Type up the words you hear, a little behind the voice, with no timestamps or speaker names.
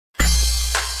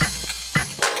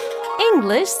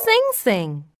English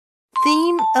Sing-Sing.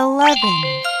 Theme 11.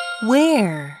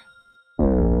 Where?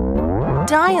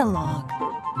 Dialogue.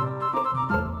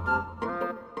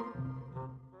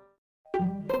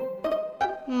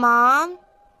 Mom,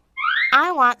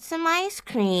 I want some ice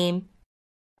cream.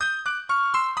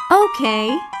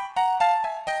 Okay.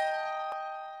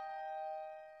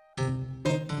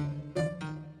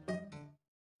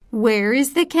 Where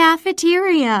is the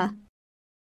cafeteria?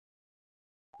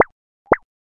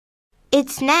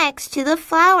 It's next to the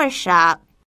flower shop.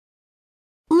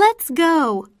 Let's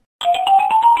go.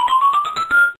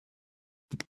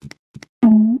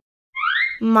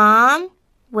 Mom,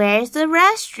 where's the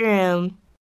restroom?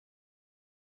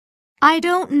 I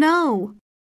don't know.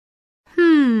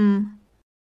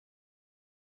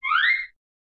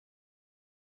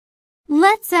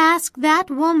 Let's ask that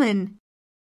woman.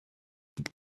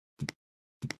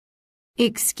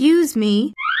 Excuse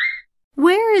me,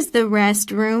 where is the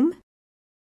restroom?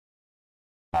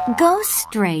 Go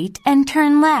straight and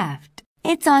turn left.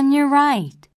 It's on your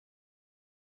right.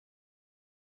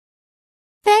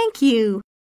 Thank you.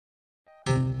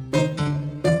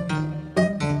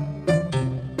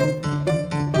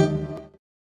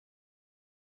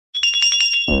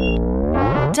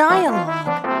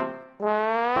 Dialogue.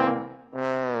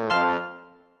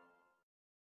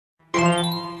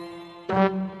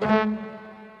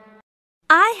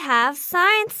 I have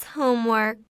science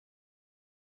homework.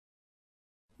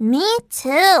 Me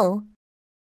too.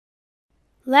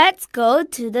 Let's go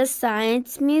to the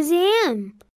science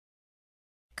museum.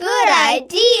 Good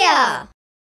idea.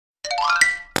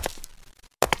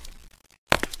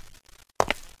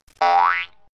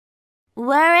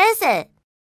 Where is it?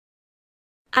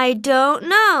 I don't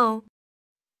know.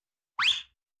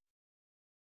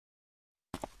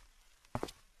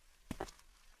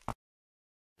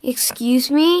 Excuse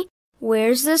me,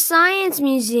 where's the science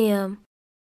museum?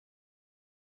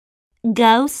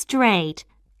 Go straight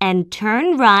and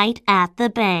turn right at the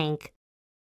bank.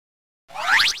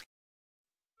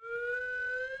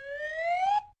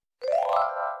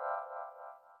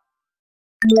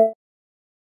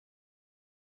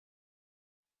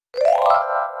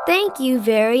 Thank you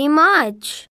very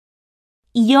much.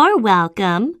 You're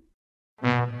welcome.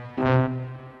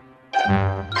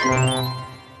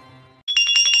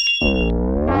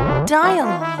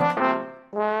 Dialogue.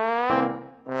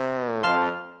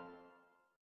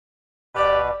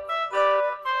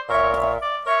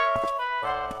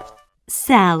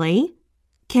 Sally,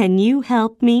 can you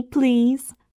help me,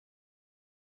 please?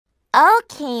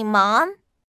 Okay, Mom.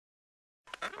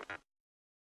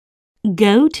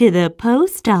 Go to the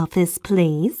post office,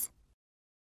 please.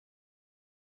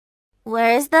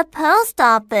 Where's the post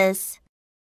office?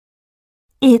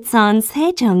 It's on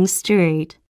Sejong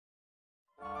Street.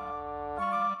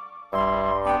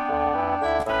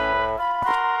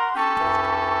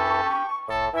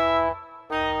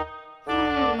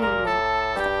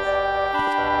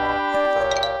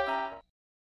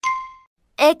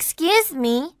 Excuse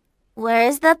me,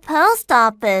 where's the post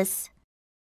office?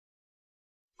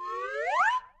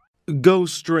 Go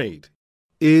straight.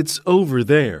 It's over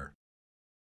there.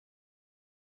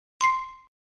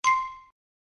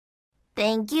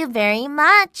 Thank you very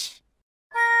much.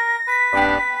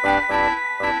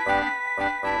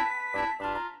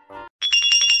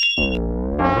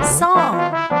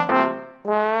 Song.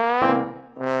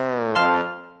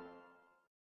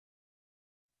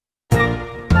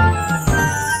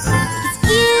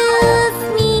 Excuse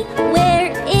me,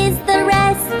 where is the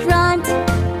restaurant?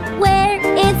 Where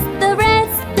is the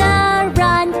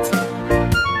restaurant?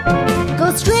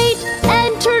 Go straight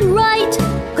and turn right.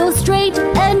 Go straight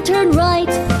and turn right.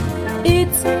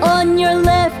 It's on your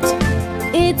left.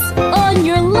 It's on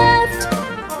your left.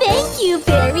 Thank you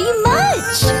very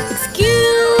much.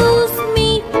 Excuse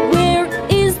me, where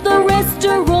is the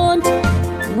restaurant?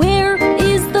 Where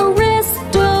is the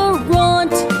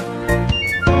restaurant?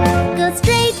 Go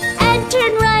straight and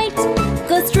turn right.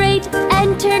 Go straight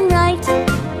and turn right.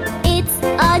 It's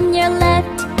on your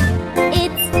left.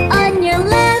 It's on your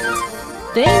left.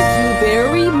 Thank you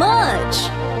very much.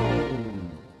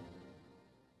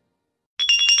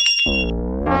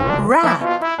 Rap.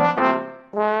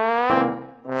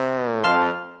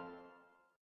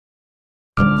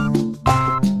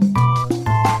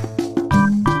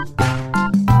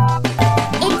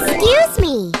 Excuse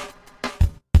me.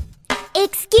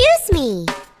 Excuse me.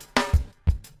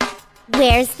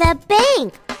 Where's the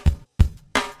bank?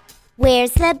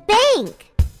 Where's the bank?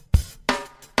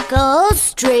 Go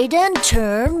straight and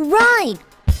turn right.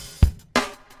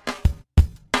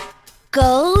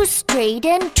 Go straight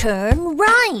and turn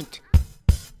right.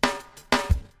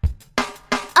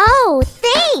 Oh,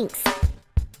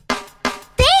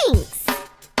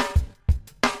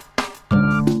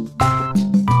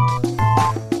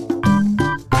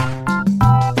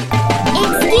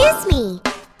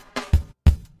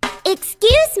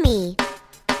 Excuse me.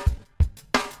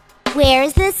 Where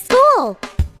is the school?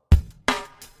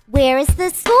 Where is the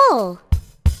school?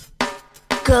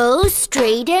 Go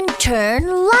straight and turn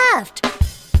left.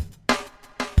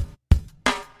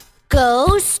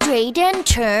 Go straight and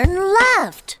turn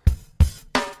left.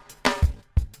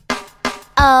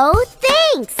 Oh,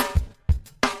 thanks.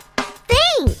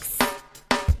 Thanks.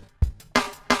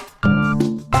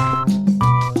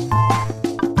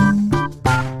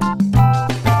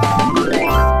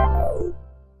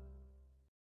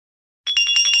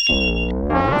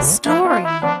 Story.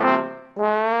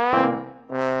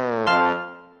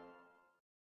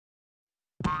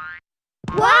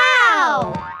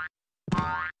 Wow!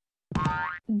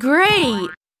 Great!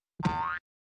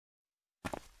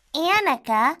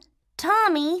 Annika,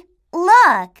 Tommy,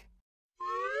 look!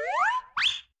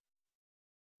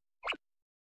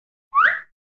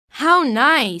 How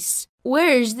nice!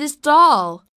 Where's this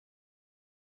doll?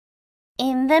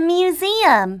 In the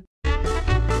museum.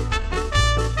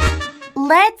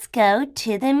 Let's go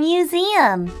to the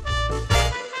museum.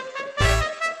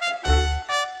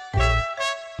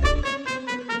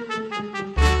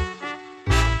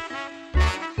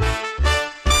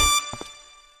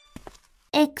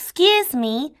 Excuse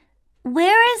me,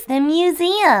 where is the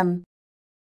museum?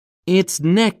 It's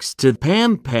next to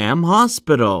Pam Pam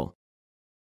Hospital.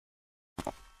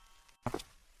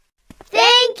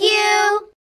 Thank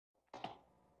you!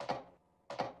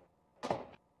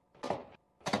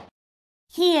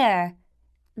 Here,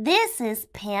 this is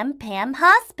Pam Pam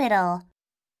Hospital.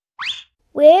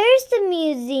 Where's the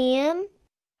museum?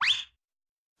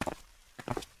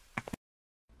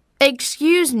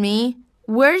 Excuse me,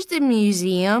 where's the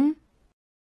museum?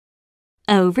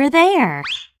 Over there.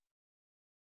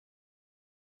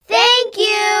 Thank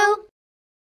you!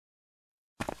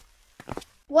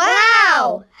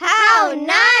 Wow! How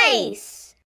nice!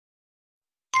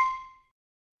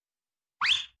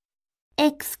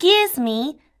 Excuse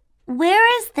me,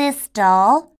 where is this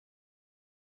doll?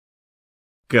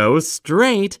 Go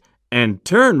straight and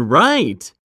turn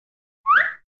right.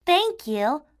 Thank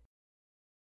you.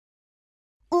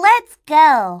 Let's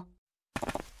go.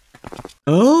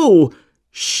 Oh,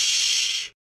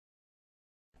 shh.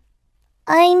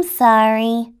 I'm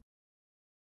sorry.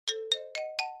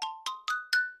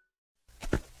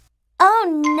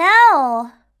 Oh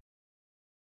no!